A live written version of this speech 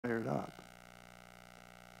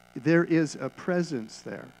there is a presence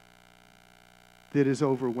there that is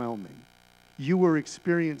overwhelming. You were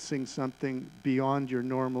experiencing something beyond your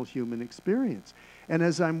normal human experience. And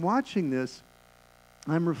as I'm watching this,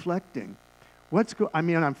 I'm reflecting.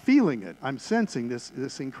 I'm feeling it. I'm sensing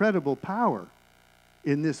this incredible power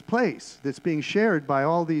in this place that's being shared by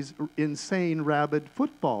all these insane, rabid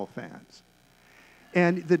football fans.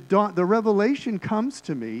 And the revelation comes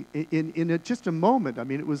to me in just a moment. I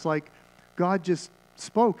mean, it was like God just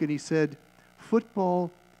spoke and he said, football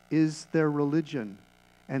is their religion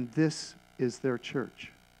and this is their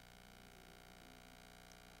church.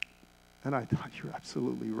 And I thought, you're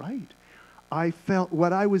absolutely right. I felt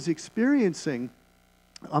what I was experiencing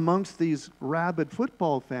amongst these rabid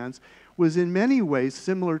football fans was in many ways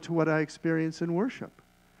similar to what I experience in worship.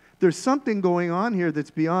 There's something going on here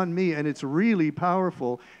that's beyond me, and it's really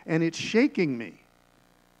powerful, and it's shaking me.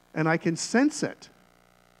 And I can sense it.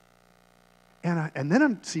 And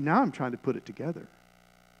then now I'm trying to put it together.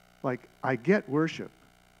 Like, I get worship.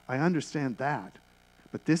 I understand that.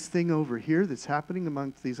 But this thing over here that's happening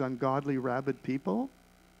amongst these ungodly, rabid people,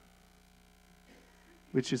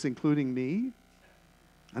 which is including me,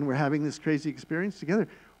 and we're having this crazy experience together.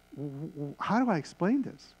 How do I explain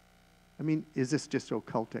this? I mean, is this just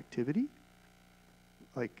occult activity?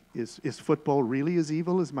 Like, is football really as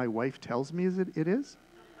evil as my wife tells me it is?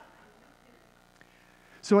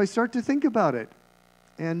 So I start to think about it,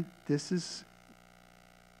 and this is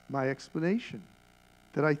my explanation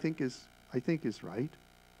that I think is right.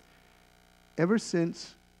 Ever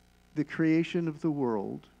since the creation of the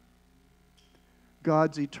world,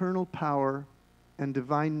 God's eternal power and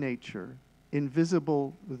divine nature,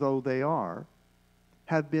 invisible though they are,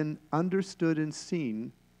 have been understood and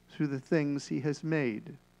seen through the things he has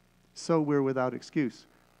made. So we're without excuse.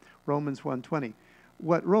 Romans 1:20.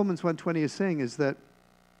 What Romans 1:20 is saying is that,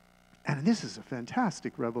 and this is a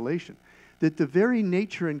fantastic revelation, that the very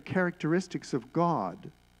nature and characteristics of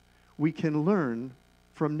God we can learn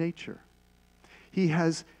from nature. He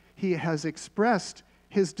has expressed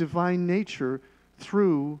his divine nature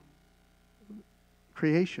through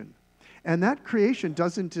creation. And that creation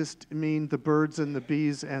doesn't just mean the birds and the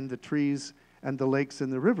bees and the trees and the lakes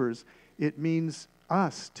and the rivers. It means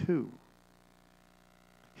us too.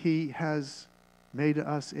 He has made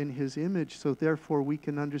us in his image, so therefore we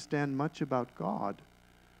can understand much about God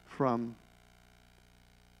from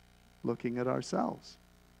looking at ourselves,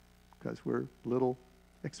 because we're little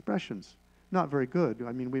expressions. Not very good.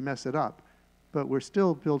 I mean, we mess it up, but we're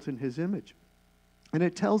still built in his image. And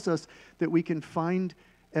it tells us that we can find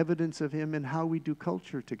evidence of him in how we do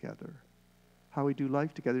culture together, how we do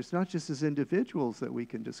life together. It's not just as individuals that we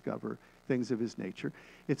can discover things of his nature.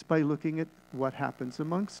 It's by looking at what happens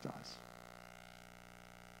amongst us.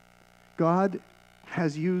 God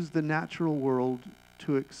has used the natural world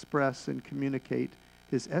to express and communicate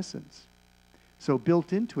his essence. So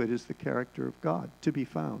built into it is the character of God to be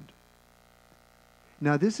found.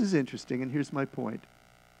 Now this is interesting, and here's my point.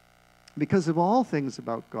 Because of all things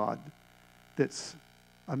about God that's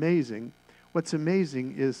amazing, what's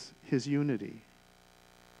amazing is his unity.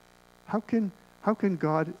 How can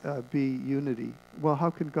God be unity? Well, how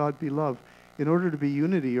can God be love? In order to be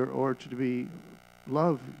unity or to be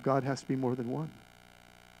love, God has to be more than one.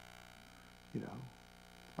 You know,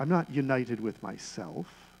 I'm not united with myself.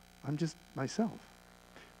 I'm just myself.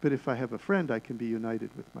 But if I have a friend, I can be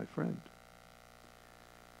united with my friend.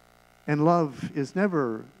 And love is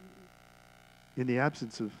never in the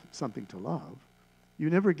absence of something to love. You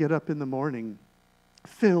never get up in the morning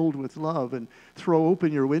filled with love and throw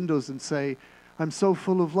open your windows and say, I'm so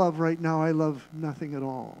full of love right now, I love nothing at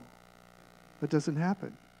all. That doesn't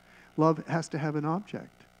happen. Love has to have an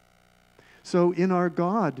object. So in our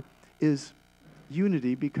God is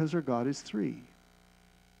unity because our God is three.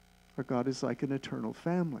 Our God is like an eternal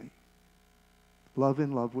family. Love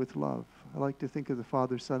in love with love. I like to think of the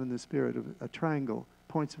Father, Son, and the Spirit of a triangle,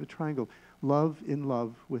 points of a triangle. Love in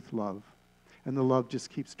love with love. And the love just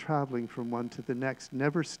keeps traveling from one to the next,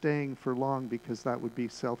 never staying for long because that would be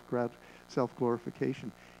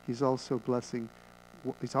self-glorification. He's also blessing.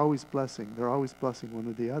 He's always blessing. They're always blessing one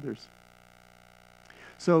of the others.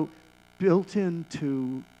 So built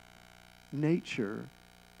into nature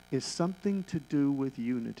is something to do with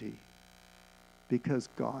unity, because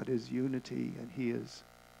God is unity and he is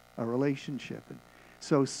a relationship. And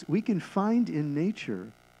so we can find in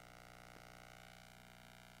nature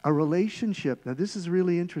a relationship, now this is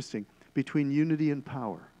really interesting, between unity and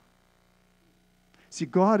power. See,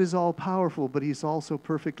 God is all-powerful, but he's also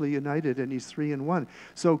perfectly united, and he's three in one.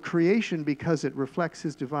 So creation, because it reflects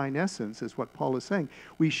his divine essence, is what Paul is saying.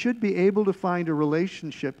 We should be able to find a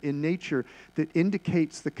relationship in nature that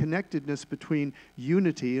indicates the connectedness between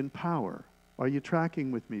unity and power. Are you tracking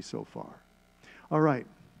with me so far? All right.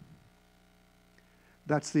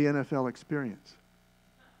 That's the NFL experience.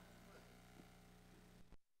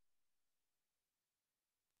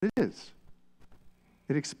 It is.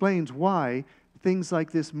 It explains why things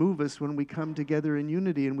like this move us when we come together in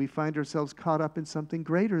unity and we find ourselves caught up in something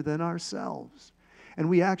greater than ourselves. And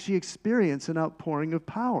we actually experience an outpouring of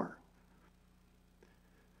power.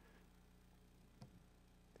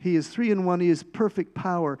 He is three in one. He is perfect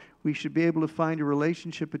power. We should be able to find a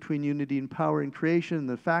relationship between unity and power in creation. And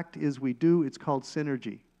the fact is we do. It's called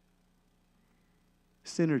synergy.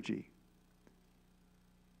 Synergy.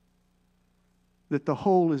 That the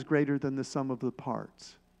whole is greater than the sum of the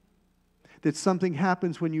parts. That something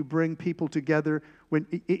happens when you bring people together. When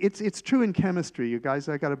it's true in chemistry, you guys.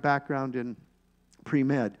 I got a background in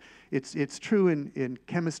pre-med. It's true in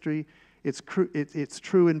chemistry. It's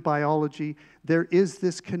true in biology. There is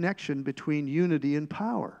this connection between unity and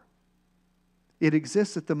power. It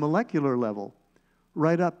exists at the molecular level,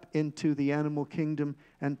 right up into the animal kingdom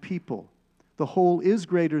and people. The whole is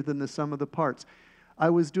greater than the sum of the parts. I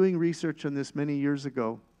was doing research on this many years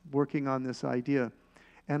ago, working on this idea.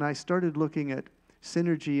 And I started looking at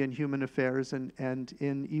synergy in human affairs and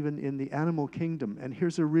even in the animal kingdom. And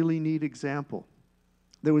here's a really neat example.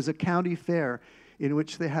 There was a county fair in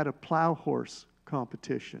which they had a plow horse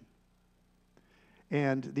competition.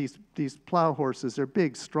 And these plow horses are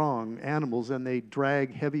big, strong animals, and they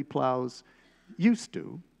drag heavy plows, used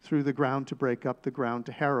to, through the ground to break up the ground,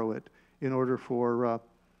 to harrow it in order for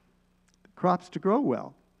crops to grow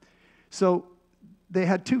well. So they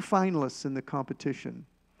had two finalists in the competition.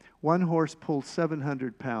 One horse pulled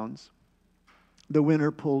 700 pounds. The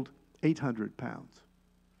winner pulled 800 pounds.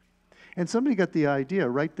 And somebody got the idea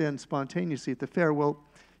right then spontaneously at the fair, well,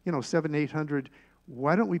 700, 800,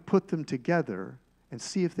 why don't we put them together and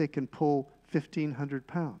see if they can pull 1,500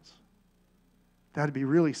 pounds? That'd be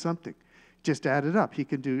really something. Just add it up. He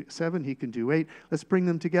can do 7, he can do 8. Let's bring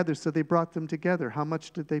them together. So they brought them together. How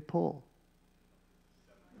much did they pull?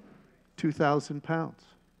 2,000 pounds.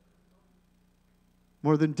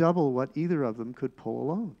 More than double what either of them could pull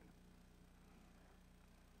alone.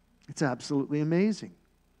 It's absolutely amazing.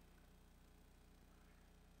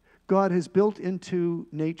 God has built into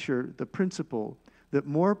nature the principle that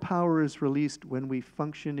more power is released when we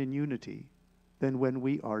function in unity than when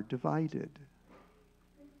we are divided.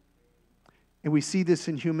 And we see this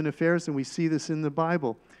in human affairs, and we see this in the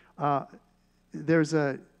Bible. There's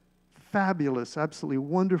a fabulous, absolutely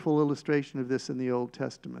wonderful illustration of this in the Old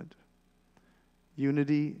Testament.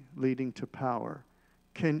 Unity leading to power.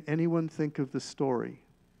 Can anyone think of the story?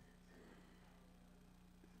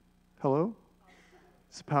 Hello?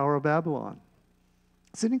 It's the Power of Babylon.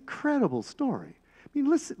 It's an incredible story. I mean,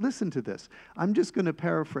 listen to this. I'm just going to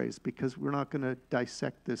paraphrase because we're not going to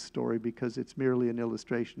dissect this story because it's merely an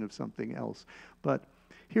illustration of something else. But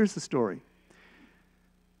here's the story.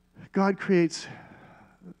 God creates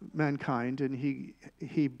mankind, and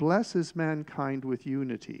he blesses mankind with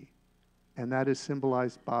unity. And that is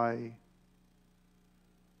symbolized by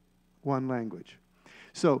one language.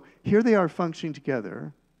 So here they are functioning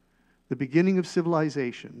together, the beginning of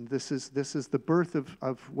civilization. This is the birth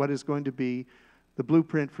of what is going to be the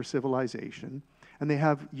blueprint for civilization. And they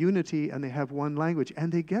have unity and they have one language.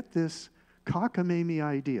 And they get this cockamamie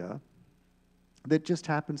idea that just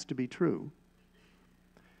happens to be true,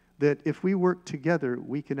 that if we work together,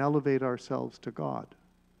 we can elevate ourselves to God.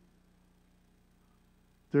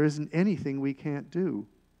 There isn't anything we can't do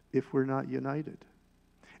if we're not united.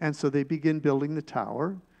 And so they begin building the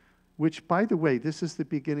tower, which, by the way, this is the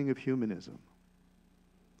beginning of humanism.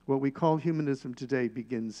 What we call humanism today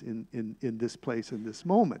begins in this place, in this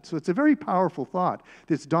moment. So it's a very powerful thought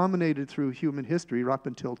that's dominated through human history up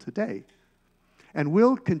until today. And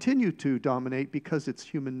will continue to dominate because it's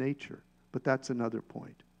human nature. But that's another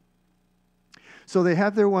point. So they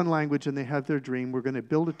have their one language and they have their dream. We're going to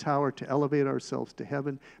build a tower to elevate ourselves to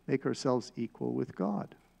heaven, make ourselves equal with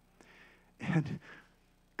God. And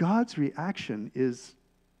God's reaction is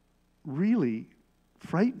really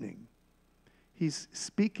frightening. He's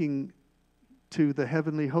speaking to the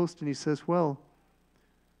heavenly host and he says, well,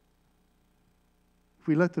 if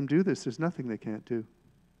we let them do this, there's nothing they can't do.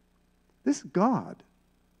 This is God.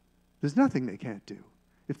 There's nothing they can't do.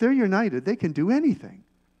 If they're united, they can do anything.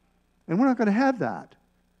 And we're not going to have that.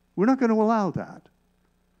 We're not going to allow that.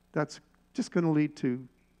 That's just going to lead to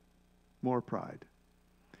more pride.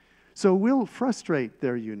 So we'll frustrate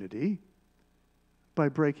their unity by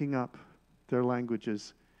breaking up their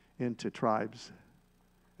languages into tribes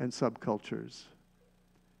and subcultures.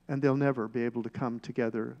 And they'll never be able to come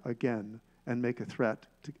together again and make a threat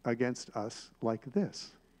against us like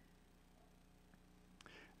this.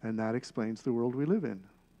 And that explains the world we live in.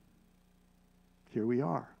 Here we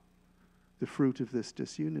are, the fruit of this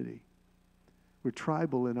disunity. We're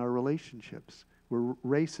tribal in our relationships. We're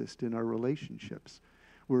racist in our relationships.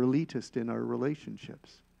 We're elitist in our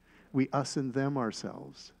relationships. We us and them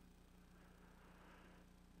ourselves.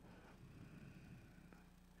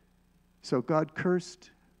 So God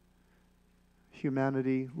cursed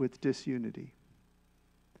humanity with disunity.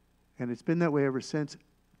 And it's been that way ever since.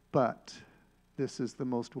 But, this is the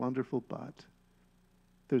most wonderful but,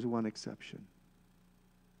 there's one exception.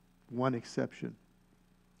 One exception.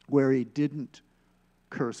 Where he didn't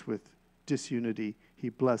curse with disunity, he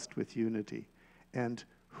blessed with unity. And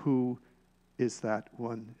who is that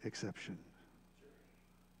one exception?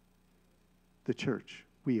 The church.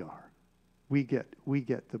 We are. We get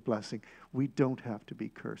the blessing. We don't have to be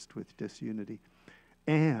cursed with disunity.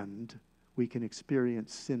 And we can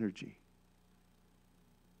experience synergy.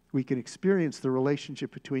 We can experience the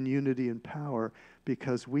relationship between unity and power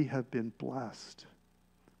because we have been blessed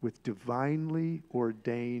with divinely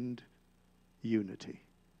ordained unity.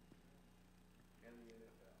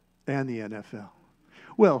 And the NFL.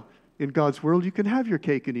 Well, in God's world, you can have your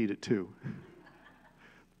cake and eat it too.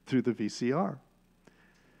 Through the VCR.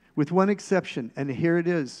 With one exception, and here it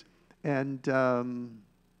is. And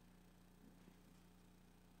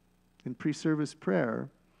in pre-service prayer,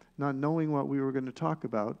 not knowing what we were going to talk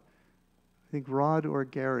about, I think Rod or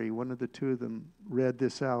Gary, one of the two of them, read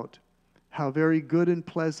this out. How very good and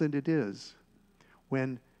pleasant it is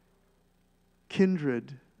when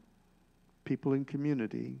kindred, people in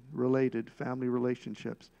community, related, family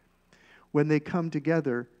relationships, when they come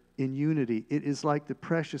together in unity. It is like the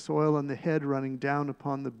precious oil on the head running down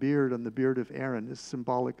upon the beard, on the beard of Aaron. This is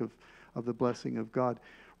symbolic of the blessing of God.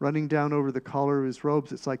 Running down over the collar of his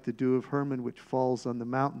robes, it's like the dew of Hermon, which falls on the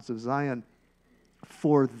mountains of Zion.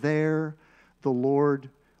 For there the Lord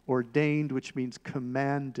ordained, which means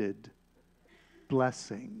commanded,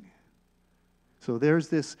 blessing. So there's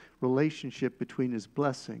this relationship between his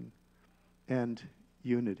blessing and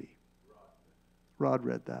unity. Rod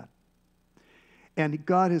read that. And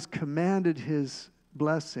God has commanded his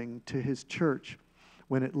blessing to his church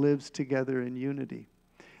when it lives together in unity.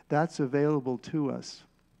 That's available to us.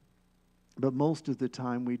 But most of the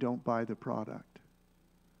time, we don't buy the product.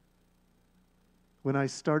 When I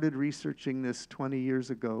started researching this 20 years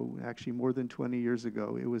ago, actually more than 20 years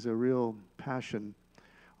ago, it was a real passion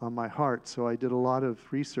on my heart. So I did a lot of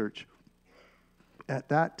research. At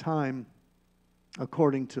that time,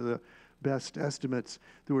 according to the best estimates,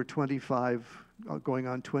 there were going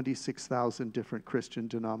on 26,000 different Christian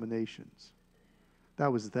denominations.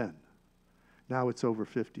 That was then. Now it's over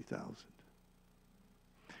 50,000.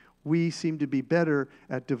 We seem to be better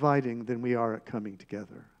at dividing than we are at coming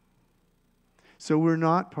together. So we're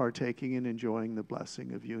not partaking and enjoying the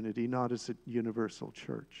blessing of unity, not as a universal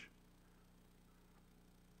church.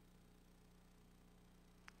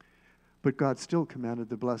 But God still commanded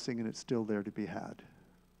the blessing, and it's still there to be had.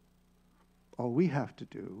 All we have to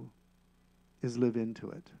do is live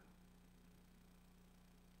into it.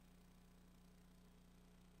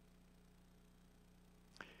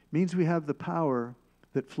 It means we have the power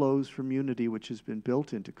that flows from unity, which has been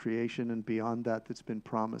built into creation, and beyond that, that's been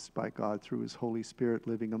promised by God through his Holy Spirit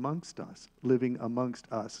living amongst us, living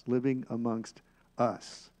amongst us, living amongst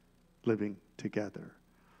us, living together.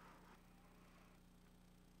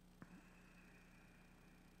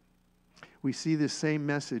 We see this same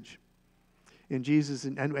message in Jesus,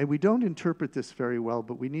 and we don't interpret this very well,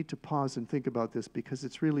 but we need to pause and think about this because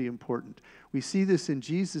it's really important. We see this in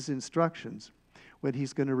Jesus' instructions when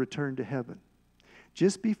he's going to return to heaven.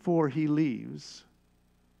 Just before he leaves,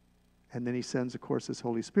 and then he sends, of course, his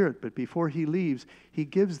Holy Spirit, but before he leaves, he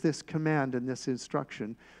gives this command and this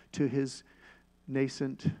instruction to his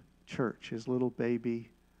nascent church, his little baby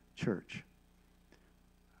church.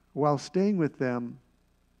 While staying with them,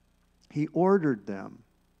 he ordered them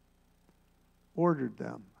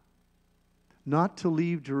not to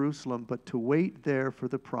leave Jerusalem, but to wait there for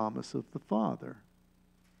the promise of the Father.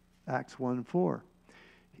 Acts 1:4.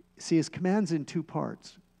 See, his command's in two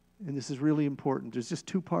parts, and this is really important. There's just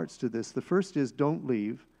two parts to this. The first is don't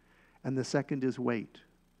leave, and the second is wait.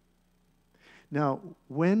 Now,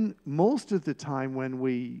 most of the time when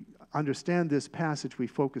we understand this passage, we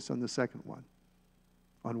focus on the second one,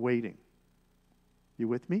 on waiting. You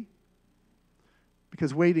with me?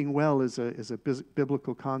 Because waiting well is a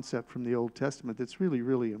biblical concept from the Old Testament that's really,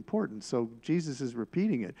 really important. So Jesus is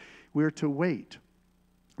repeating it. We're to wait.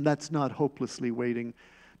 That's not hopelessly waiting,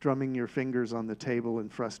 drumming your fingers on the table in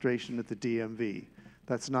frustration at the DMV.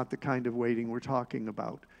 That's not the kind of waiting we're talking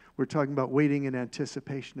about. We're talking about waiting in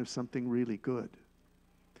anticipation of something really good.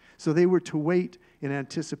 So they were to wait in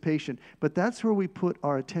anticipation. But that's where we put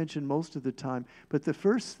our attention most of the time. But the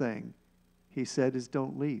first thing he said is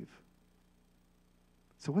don't leave.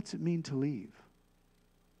 So what's it mean to leave?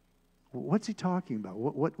 What's he talking about?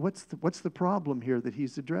 What's the problem here that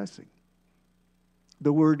he's addressing?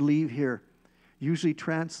 The word leave here usually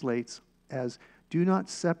translates as do not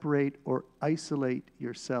separate or isolate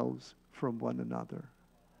yourselves from one another.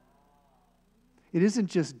 It isn't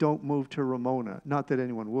just don't move to Ramona. Not that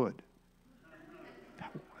anyone would.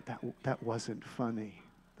 That wasn't funny.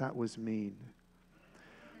 That was mean.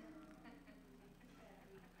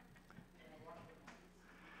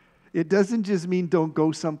 It doesn't just mean don't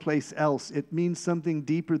go someplace else. It means something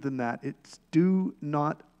deeper than that. It's do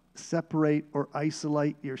not separate or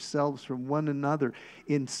isolate yourselves from one another.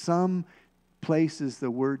 In some places, the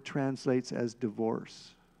word translates as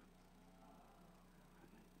divorce.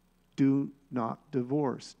 Do not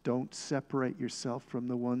divorce. Don't separate yourself from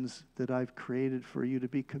the ones that I've created for you to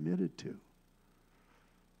be committed to.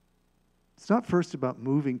 It's not first about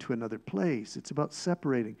moving to another place. It's about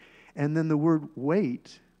separating. And then the word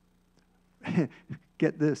wait,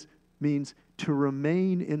 get this, means to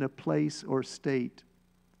remain in a place or state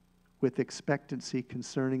with expectancy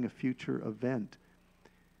concerning a future event.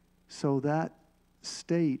 So that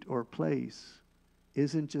state or place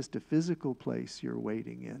isn't just a physical place you're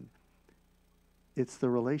waiting in. It's the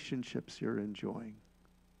relationships you're enjoying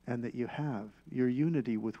and that you have, your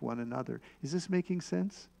unity with one another. Is this making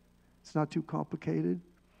sense? It's not too complicated?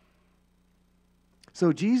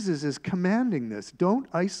 So Jesus is commanding this. Don't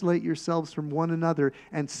isolate yourselves from one another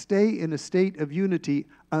and stay in a state of unity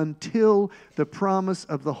until the promise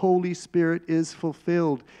of the Holy Spirit is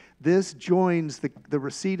fulfilled. This joins the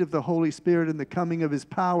receipt of the Holy Spirit and the coming of His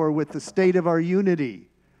power with the state of our unity.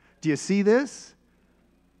 Do you see this?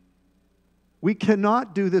 We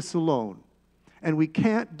cannot do this alone. And we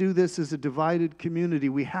can't do this as a divided community.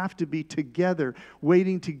 We have to be together,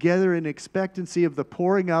 waiting together in expectancy of the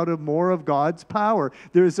pouring out of more of God's power.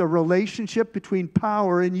 There is a relationship between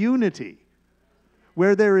power and unity.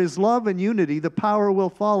 Where there is love and unity, the power will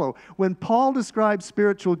follow. When Paul describes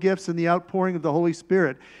spiritual gifts and the outpouring of the Holy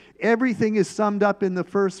Spirit, everything is summed up in the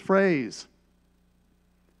first phrase.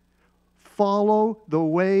 Follow the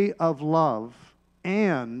way of love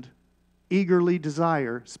and eagerly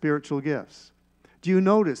desire spiritual gifts. Do you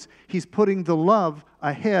notice? He's putting the love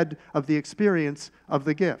ahead of the experience of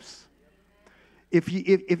the gifts. If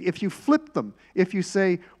you flip them, if you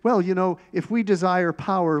say, well, you know, if we desire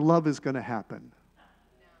power, love is going to happen.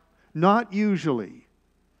 Not usually.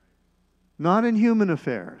 Not in human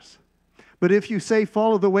affairs. But if you say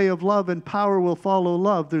follow the way of love and power will follow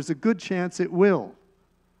love, there's a good chance it will.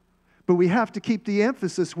 But we have to keep the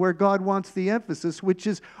emphasis where God wants the emphasis, which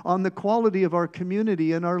is on the quality of our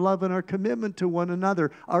community and our love and our commitment to one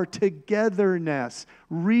another. Our togetherness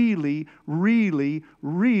really, really,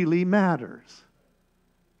 really matters.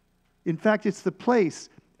 In fact, it's the place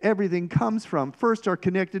everything comes from. First, our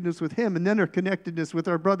connectedness with Him, and then our connectedness with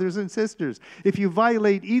our brothers and sisters. If you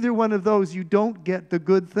violate either one of those, you don't get the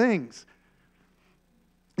good things.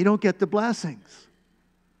 You don't get the blessings.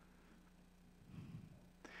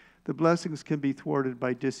 The blessings can be thwarted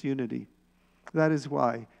by disunity. That is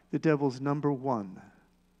why the devil's number one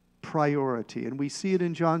priority, and we see it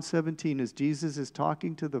in John 17 as Jesus is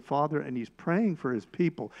talking to the Father and He's praying for His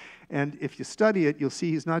people. And if you study it, you'll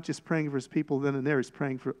see He's not just praying for His people then and there, He's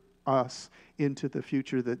praying for us into the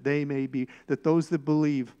future, that they may be, that those that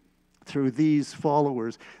believe through these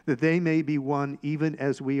followers, that they may be one even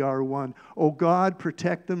as we are one. Oh God,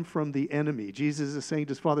 protect them from the enemy. Jesus is saying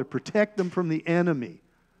to His Father, protect them from the enemy,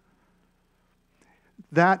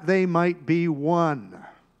 that they might be one.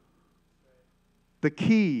 The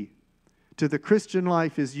key to the Christian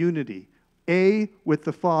life is unity. A, with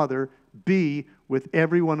the Father. B, with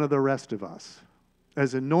every one of the rest of us.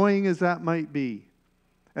 As annoying as that might be,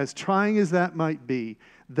 as trying as that might be,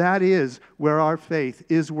 that is where our faith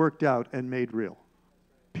is worked out and made real.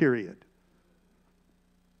 Period.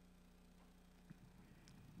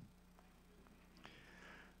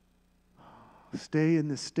 Stay in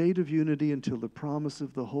the state of unity until the promise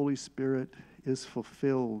of the Holy Spirit is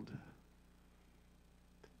fulfilled.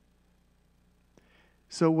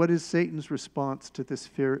 So what is Satan's response to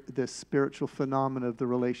this spiritual phenomenon of the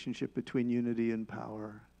relationship between unity and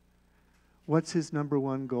power? What's his number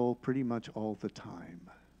one goal pretty much all the time?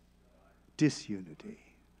 Disunity.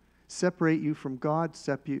 Separate you from God,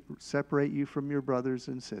 separate you from your brothers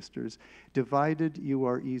and sisters. Divided, you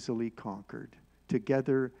are easily conquered.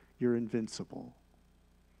 Together, you're invincible.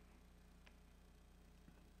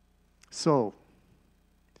 So,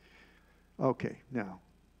 okay, now,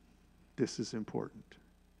 this is important.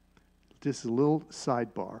 This is a little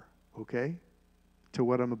sidebar, okay, to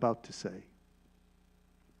what I'm about to say.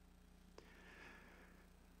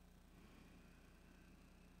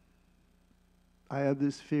 I have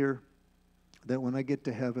this fear that when I get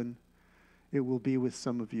to heaven, it will be with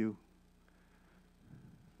some of you.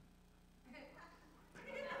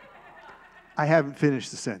 I haven't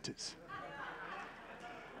finished the sentence.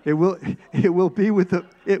 It will be with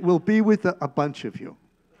a bunch of you.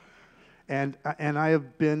 And I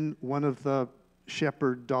have been one of the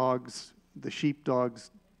shepherd dogs, the sheep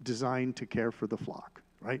dogs designed to care for the flock,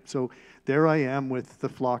 right? So there I am with the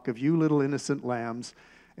flock of you little innocent lambs,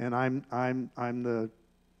 and I'm the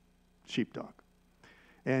sheepdog.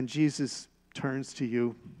 And Jesus turns to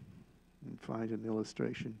you and find an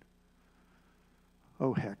illustration.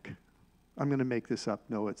 Oh, heck. I'm going to make this up.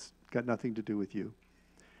 No, it's got nothing to do with you.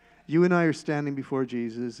 You and I are standing before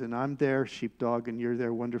Jesus, and I'm their sheepdog, and you're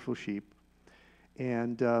their wonderful sheep.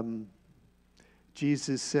 And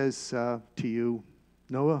Jesus says to you,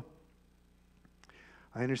 Noah,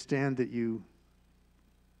 I understand that you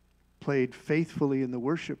played faithfully in the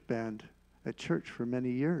worship band at church for many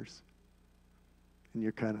years. And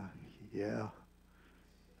you're kind of, yeah,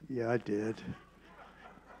 I did.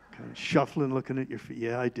 Kind of shuffling, looking at your feet.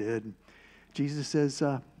 Yeah, I did. Jesus says,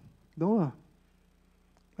 Noah,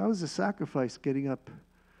 that was a sacrifice, getting up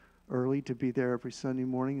early to be there every Sunday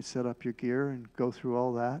morning and set up your gear and go through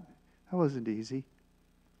all that. That wasn't easy.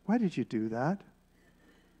 Why did you do that?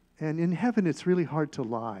 And in heaven, it's really hard to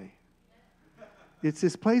lie. It's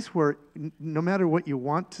this place where no matter what you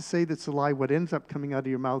want to say that's a lie, what ends up coming out of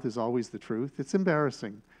your mouth is always the truth. It's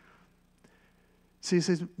embarrassing. So he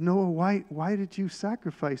says, Noah, why did you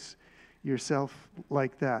sacrifice yourself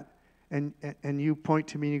like that? And you point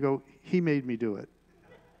to me and you go, he made me do it.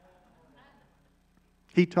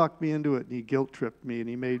 He talked me into it, and he guilt-tripped me, and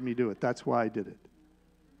he made me do it. That's why I did it.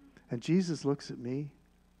 And Jesus looks at me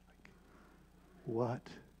like, what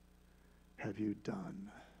have you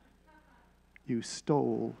done? You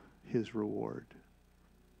stole his reward.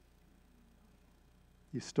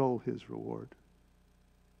 You stole his reward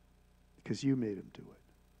because you made him do it.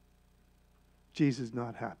 Jesus is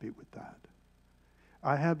not happy with that.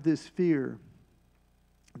 I have this fear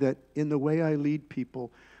that in the way I lead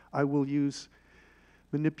people, I will use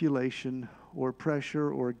manipulation or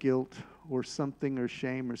pressure or guilt or something or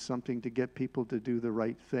shame or something to get people to do the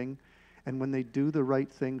right thing. And when they do the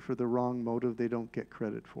right thing for the wrong motive, they don't get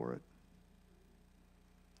credit for it.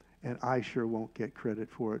 And I sure won't get credit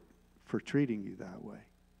for it for treating you that way.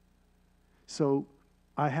 So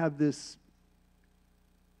I have this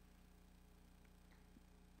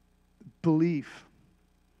belief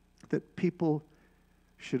that people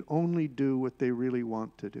should only do what they really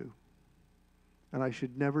want to do. And I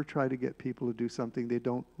should never try to get people to do something they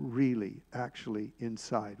don't really, actually,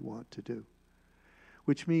 inside want to do.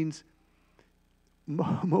 Which means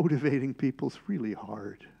motivating people's really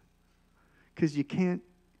hard. Because you can't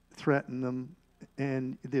threaten them,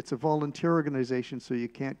 and it's a volunteer organization, so you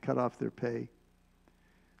can't cut off their pay.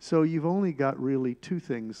 So you've only got really two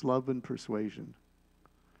things, love and persuasion.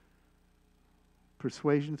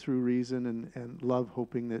 Persuasion through reason, and love,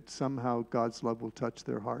 hoping that somehow God's love will touch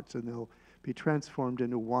their hearts and they'll be transformed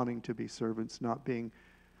into wanting to be servants, not being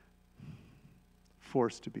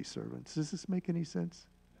forced to be servants. Does this make any sense?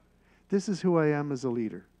 This is who I am as a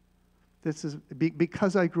leader. This is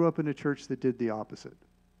because I grew up in a church that did the opposite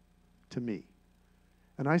to me.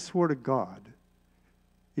 And I swore to God,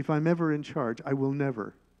 if I'm ever in charge, I will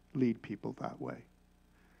never lead people that way.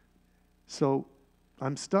 So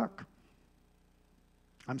I'm stuck.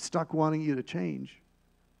 I'm stuck wanting you to change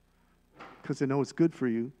because I know it's good for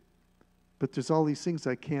you. But there's all these things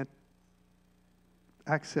I can't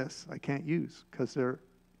access, I can't use because they're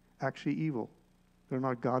actually evil. They're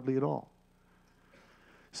not godly at all.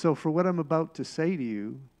 So for what I'm about to say to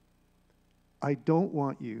you, I don't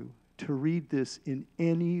want you to read this in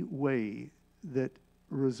any way that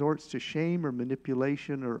resorts to shame or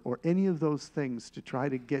manipulation or any of those things to try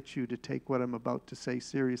to get you to take what I'm about to say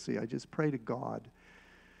seriously. I just pray to God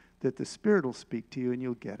that the Spirit will speak to you and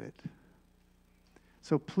you'll get it.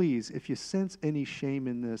 So please, if you sense any shame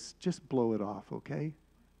in this, just blow it off, okay?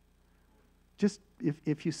 Just,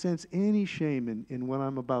 if you sense any shame in what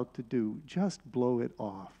I'm about to do, just blow it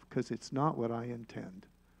off, because it's not what I intend.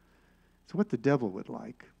 It's what the devil would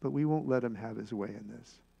like, but we won't let him have his way in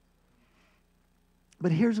this.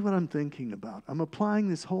 But here's what I'm thinking about. I'm applying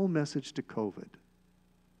this whole message to COVID.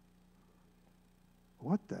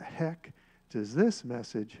 What the heck does this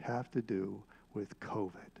message have to do with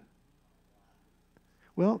COVID?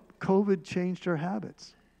 Well, COVID changed our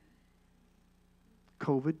habits.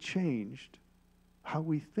 COVID changed how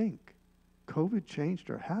we think. COVID changed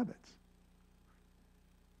our habits.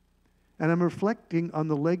 And I'm reflecting on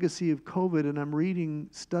the legacy of COVID, and I'm reading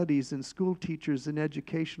studies, and school teachers and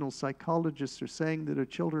educational psychologists are saying that our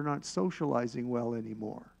children aren't socializing well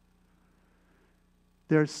anymore.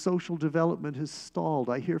 Their social development has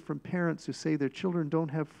stalled. I hear from parents who say their children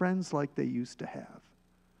don't have friends like they used to have.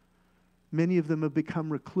 Many of them have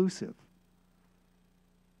become reclusive.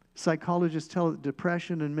 Psychologists tell that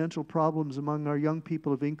depression and mental problems among our young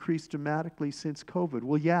people have increased dramatically since COVID.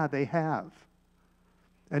 Well, yeah, they have.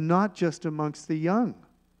 And not just amongst the young.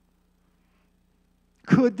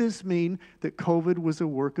 Could this mean that COVID was a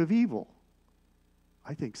work of evil?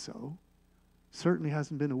 I think so. Certainly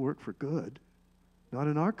hasn't been a work for good. Not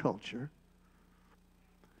in our culture.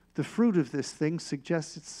 The fruit of this thing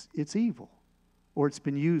suggests it's evil. Or it's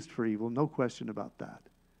been used for evil, no question about that.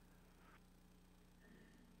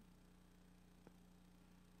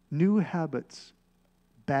 New habits,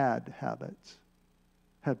 bad habits,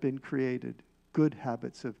 have been created. Good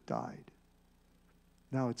habits have died.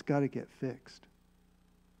 Now it's got to get fixed.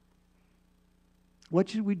 What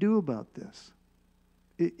should we do about this?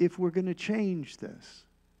 If we're going to change this,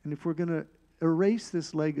 and if we're going to erase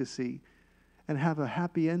this legacy and have a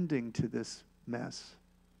happy ending to this mess,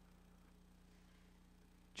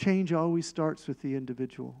 change always starts with the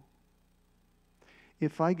individual.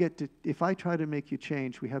 If I try to make you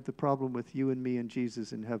change, we have the problem with you and me and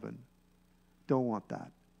Jesus in heaven. Don't want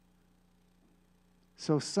that.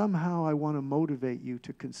 So somehow I want to motivate you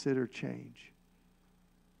to consider change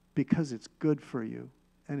because it's good for you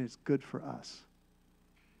and it's good for us.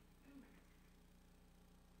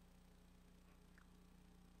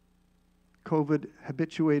 COVID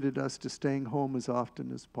habituated us to staying home as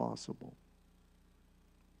often as possible.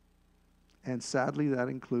 And sadly, that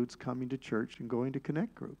includes coming to church and going to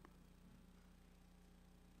Connect Group.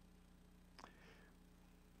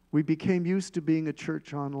 We became used to being a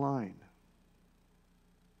church online.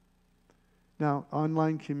 Now,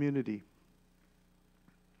 online community.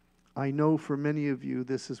 I know for many of you,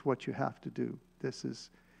 this is what you have to do.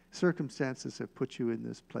 Circumstances have put you in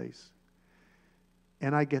this place.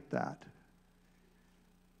 And I get that.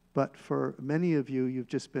 But for many of you, you've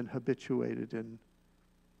just been habituated in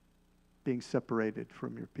being separated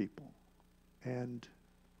from your people. And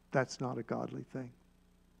that's not a godly thing.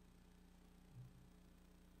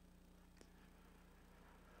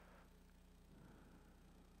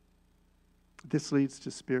 This leads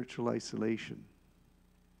to spiritual isolation.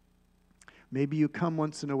 Maybe you come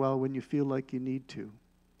once in a while when you feel like you need to.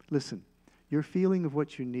 Listen, your feeling of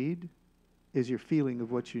what you need is your feeling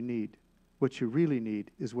of what you need. What you really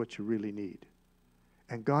need is what you really need.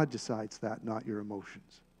 And God decides that, not your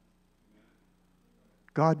emotions.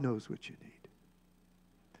 God knows what you need.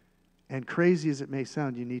 And crazy as it may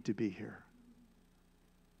sound, you need to be here.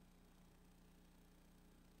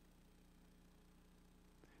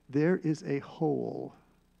 There is a hole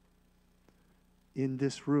in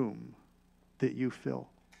this room that you fill.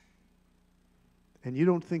 And you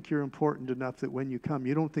don't think you're important enough that when you come,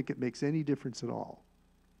 you don't think it makes any difference at all.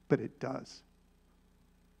 But it does.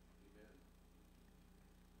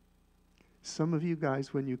 Some of you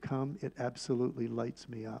guys, when you come, it absolutely lights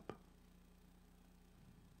me up.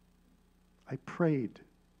 I prayed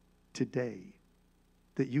today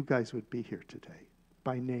that you guys would be here today,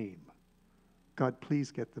 by name. God,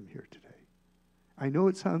 please get them here today. I know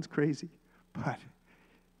it sounds crazy, but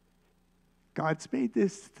God's made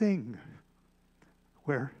this thing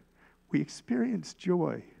where we experience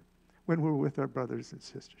joy when we're with our brothers and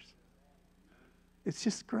sisters. It's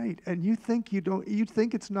just great. And you think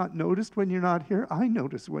it's not noticed when you're not here? I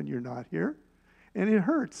notice when you're not here. And it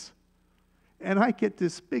hurts. And I get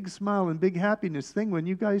this big smile and big happiness thing when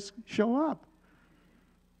you guys show up.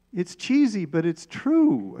 It's cheesy, but it's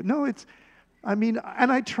true. No,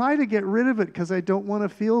 and I try to get rid of it because I don't want to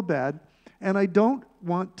feel bad. And I don't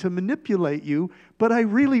want to manipulate you, but I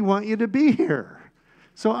really want you to be here.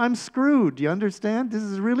 So I'm screwed. Do you understand? This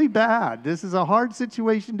is really bad. This is a hard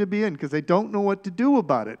situation to be in because I don't know what to do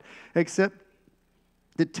about it, except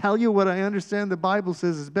to tell you what I understand the Bible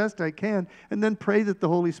says as best I can, and then pray that the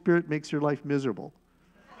Holy Spirit makes your life miserable.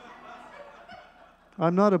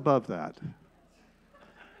 I'm not above that.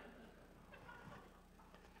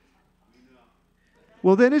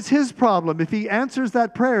 Well, then it's his problem. If he answers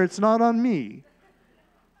that prayer, it's not on me.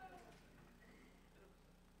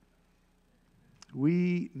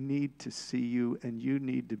 We need to see you, and you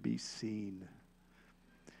need to be seen.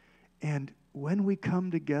 And when we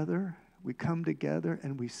come together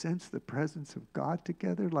and we sense the presence of God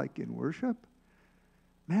together, like in worship,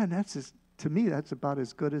 man, to me, that's about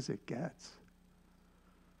as good as it gets.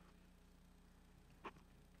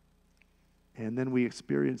 And then we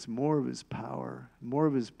experience more of his power, more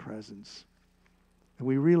of his presence. And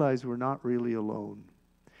we realize we're not really alone.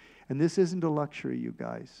 And this isn't a luxury, you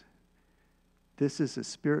guys. This is a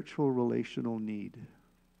spiritual relational need.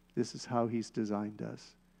 This is how he's designed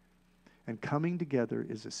us. And coming together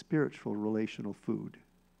is a spiritual relational food.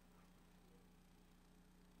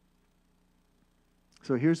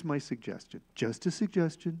 So here's my suggestion. Just a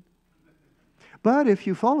suggestion. But if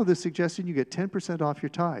you follow this suggestion, you get 10% off your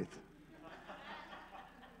tithe.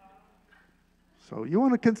 So you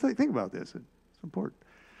want to think about this. It's important.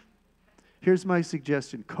 Here's my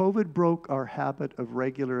suggestion. COVID broke our habit of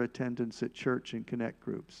regular attendance at church and connect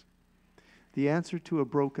groups. The answer to a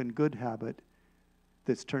broken good habit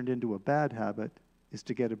that's turned into a bad habit is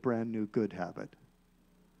to get a brand new good habit.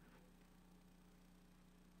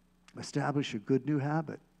 Establish a good new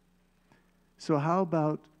habit. So how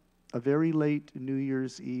about a very late New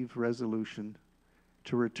Year's Eve resolution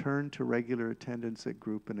to return to regular attendance at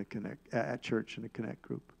church and a connect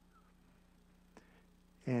group?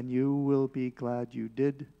 And you will be glad you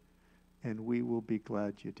did, and we will be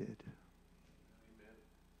glad you did. Amen.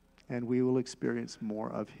 And we will experience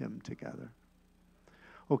more of him together.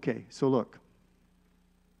 Okay, so look.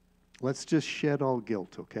 Let's just shed all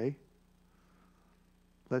guilt, okay?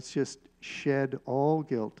 Let's just shed all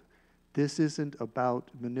guilt. This isn't about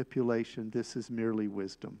manipulation. This is merely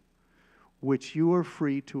wisdom, which you are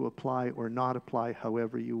free to apply or not apply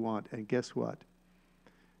however you want. And guess what?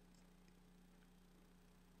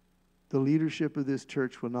 The leadership of this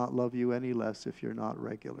church will not love you any less if you're not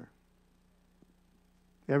regular.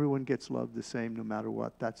 Everyone gets loved the same no matter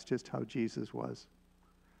what. That's just how Jesus was.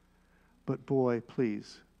 But boy,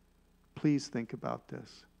 please think about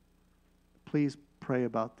this. Please pray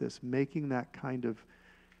about this, making that kind of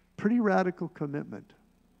pretty radical commitment.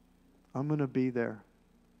 I'm going to be there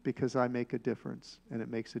because I make a difference, and it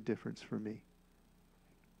makes a difference for me.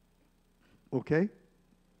 Okay?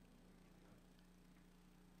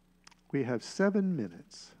 We have 7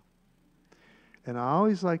 minutes. And I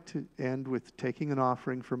always like to end with taking an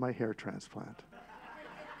offering for my hair transplant.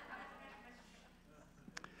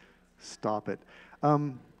 Stop it.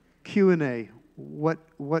 Q&A. What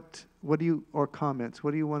do you, or comments,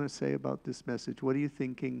 what do you want to say about this message? What are you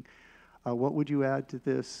thinking? What would you add to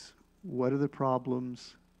this? What are the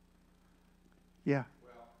problems? Yeah.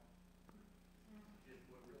 Well, just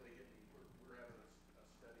what really hit me, we're having a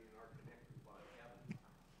study in our Connect group on heaven.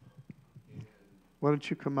 And why don't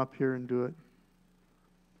you come up here and do it?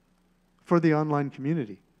 For the online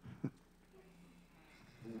community.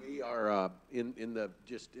 we are in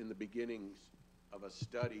the beginnings of a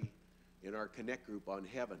study in our Connect group on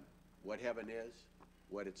heaven, what heaven is,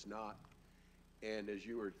 what it's not. And as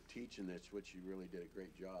you were teaching this, which you really did a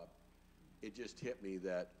great job, it just hit me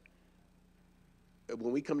that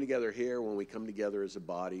when we come together here, when we come together as a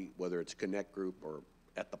body, whether it's Connect group or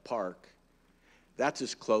at the park, that's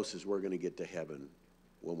as close as we're going to get to heaven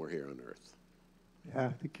when we're here on earth. Yeah, I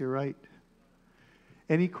think you're right.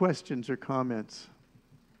 Any questions or comments?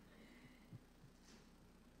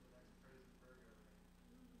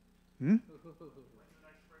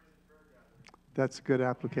 That's a good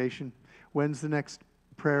application. When's the next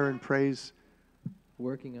prayer and praise?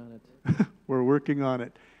 Working on it. We're working on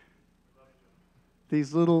it.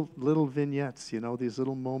 These little vignettes, these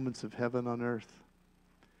little moments of heaven on earth.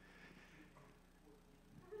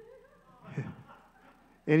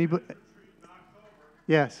 Anybody?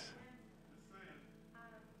 Yes.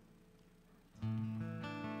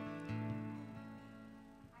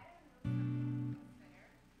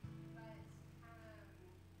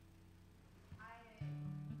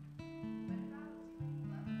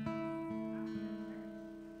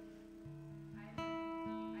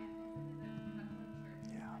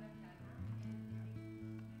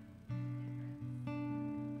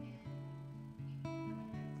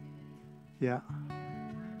 Yeah.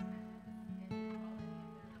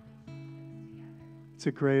 It's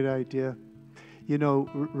a great idea.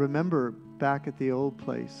 Remember back at the old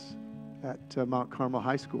place at Mount Carmel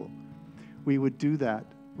High School, we would do that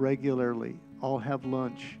regularly, all have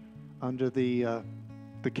lunch under the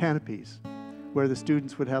canopies where the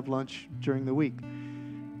students would have lunch during the week.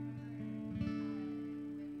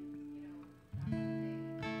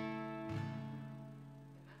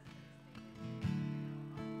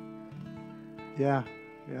 Yeah,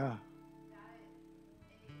 yeah.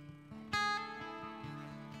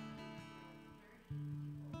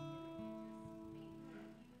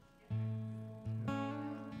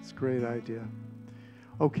 It's a great idea.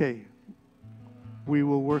 Okay, we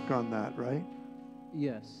will work on that, right?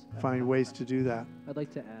 Yes. Find ways to do that. I'd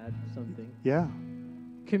like to add something. Yeah.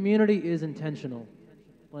 Community is intentional.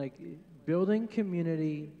 Like, building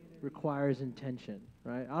community requires intention,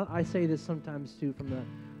 right? I say this sometimes too from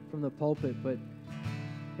the pulpit, but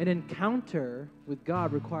an encounter with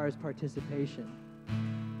God requires participation.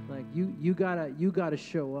 Like, you gotta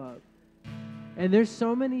show up. And there's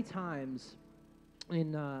so many times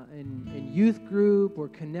in youth group or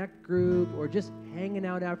connect group or just hanging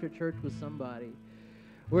out after church with somebody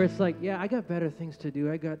where it's like, yeah, I got better things to do.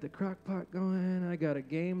 I got the crock pot going. I got a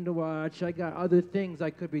game to watch. I got other things I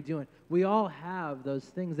could be doing. We all have those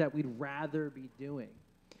things that we'd rather be doing.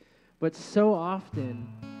 But so often,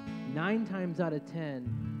 9 times out of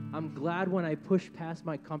 10, I'm glad when I push past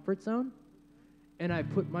my comfort zone and I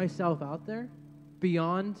put myself out there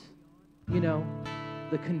beyond,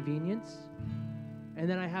 the convenience. And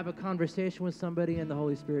then I have a conversation with somebody and the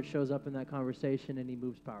Holy Spirit shows up in that conversation and he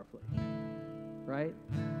moves powerfully. Right?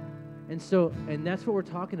 And that's what we're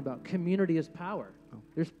talking about. Community is power.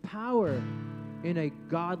 There's power in a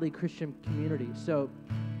godly Christian community. So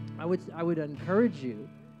I would encourage you,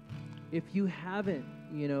 if you haven't,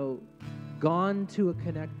 gone to a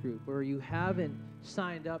connect group or you haven't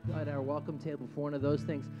signed up at our welcome table for one of those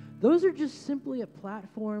things, those are just simply a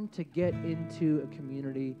platform to get into a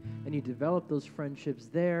community, and you develop those friendships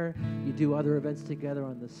there. You do other events together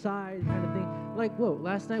on the side, kind of thing. Like,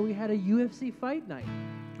 last night we had a UFC fight night.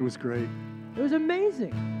 It was great. It was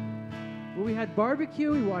amazing. Where we had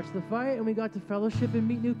barbecue, we watched the fight, and we got to fellowship and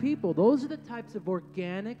meet new people. Those are the types of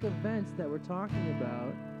organic events that we're talking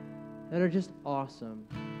about that are just awesome.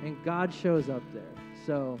 And God shows up there.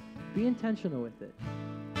 So be intentional with it.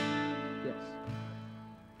 Yes.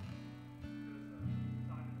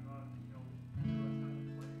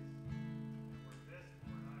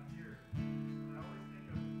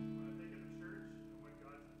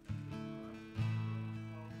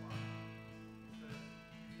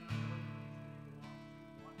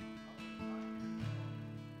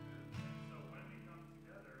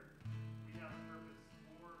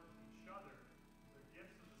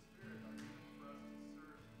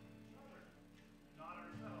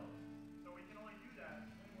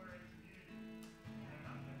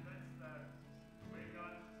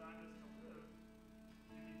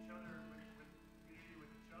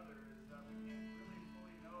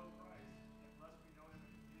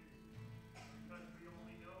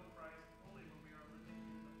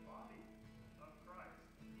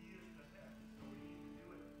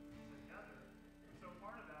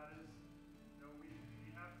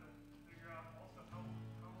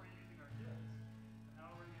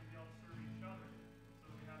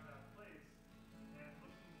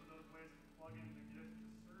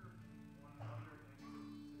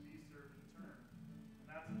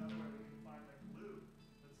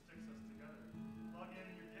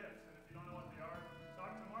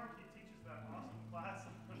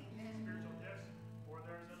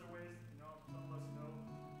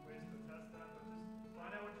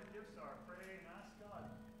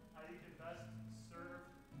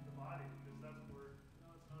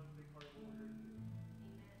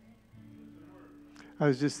 I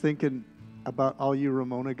was just thinking about all you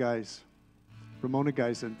Ramona guys,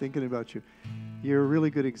 and thinking about you. You're a really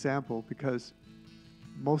good example because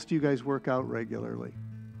most of you guys work out regularly.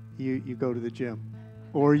 You go to the gym,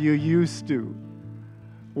 or you used to.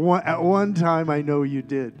 At one time, I know you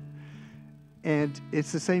did. And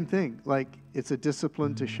it's the same thing. Like, it's a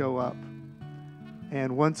discipline to show up.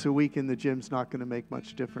 And once a week in the gym's not going to make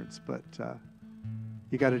much difference, but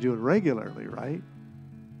you got to do it regularly, right?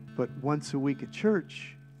 But once a week at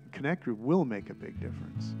church, Connect Group will make a big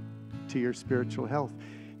difference to your spiritual health.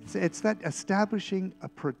 It's that establishing a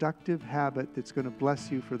productive habit that's going to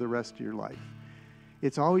bless you for the rest of your life.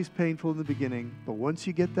 It's always painful in the beginning, but once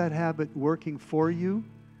you get that habit working for you,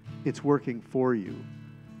 it's working for you.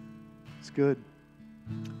 It's good.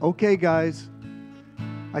 Okay, guys.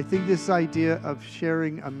 I think this idea of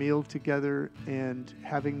sharing a meal together and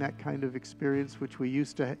having that kind of experience, which we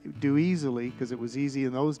used to do easily because it was easy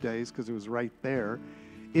in those days because it was right there,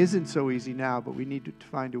 isn't so easy now, but we need to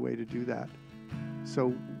find a way to do that.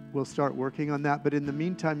 So we'll start working on that. But in the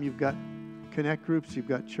meantime, you've got connect groups, you've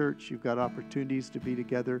got church, you've got opportunities to be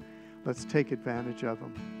together. Let's take advantage of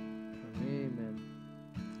them. Amen.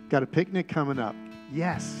 Got a picnic coming up.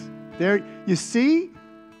 Yes. There, you see,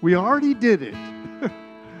 we already did it.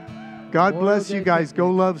 God bless you guys.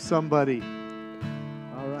 Go love somebody.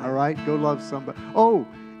 right? Go love somebody. Oh,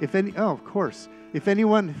 of course. If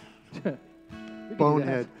anyone,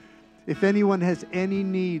 bonehead, if anyone has any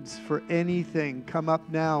needs for anything, come up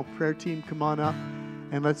now. Prayer team, come on up,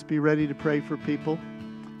 and let's be ready to pray for people.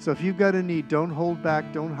 So if you've got a need, don't hold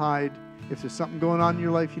back, don't hide. If there's something going on in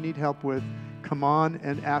your life you need help with, come on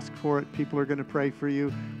and ask for it. People are going to pray for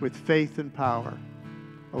you with faith and power.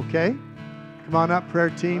 Okay? Come on up, prayer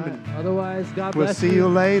team. Right. Otherwise, God we'll bless you. see you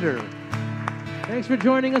later. Thanks for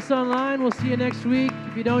joining us online. We'll see you next week.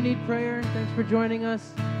 If you don't need prayer, thanks for joining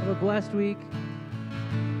us. Have a blessed week.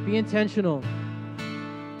 Be intentional.